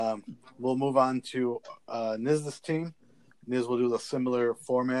we'll move on to Niz's team. Niz will do a similar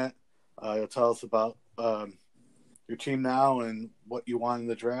format. You'll tell us about your team now and what you want in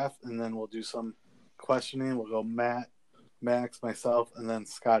the draft, and then we'll do some questioning. We'll go Matt, Max, myself, and then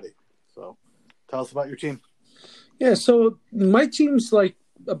Scotty. So tell us about your team. Yeah, so my team's like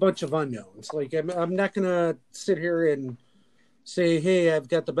a bunch of unknowns. Like I'm not going to sit here and say, hey, I've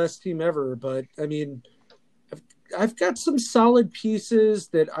got the best team ever. But, I mean, I've got some solid pieces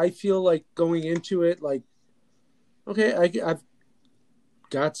that I feel like going into it, like, okay, I've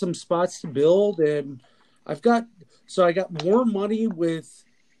got some spots to build, and I got more money with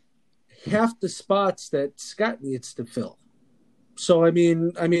half the spots that Scott needs to fill. So, I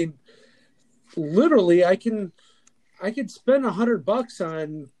mean, literally I could spend $100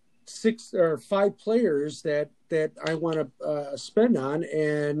 on 6 or 5 players that I want to spend on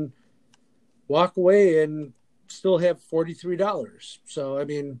and walk away and still have $43. So, I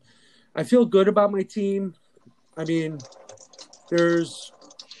mean, I feel good about my team. I mean, there's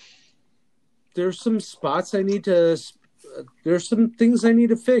some spots there's some things I need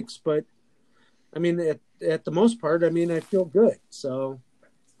to fix, but I mean, at the most part, I mean, I feel good. So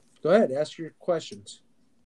go ahead, ask your questions.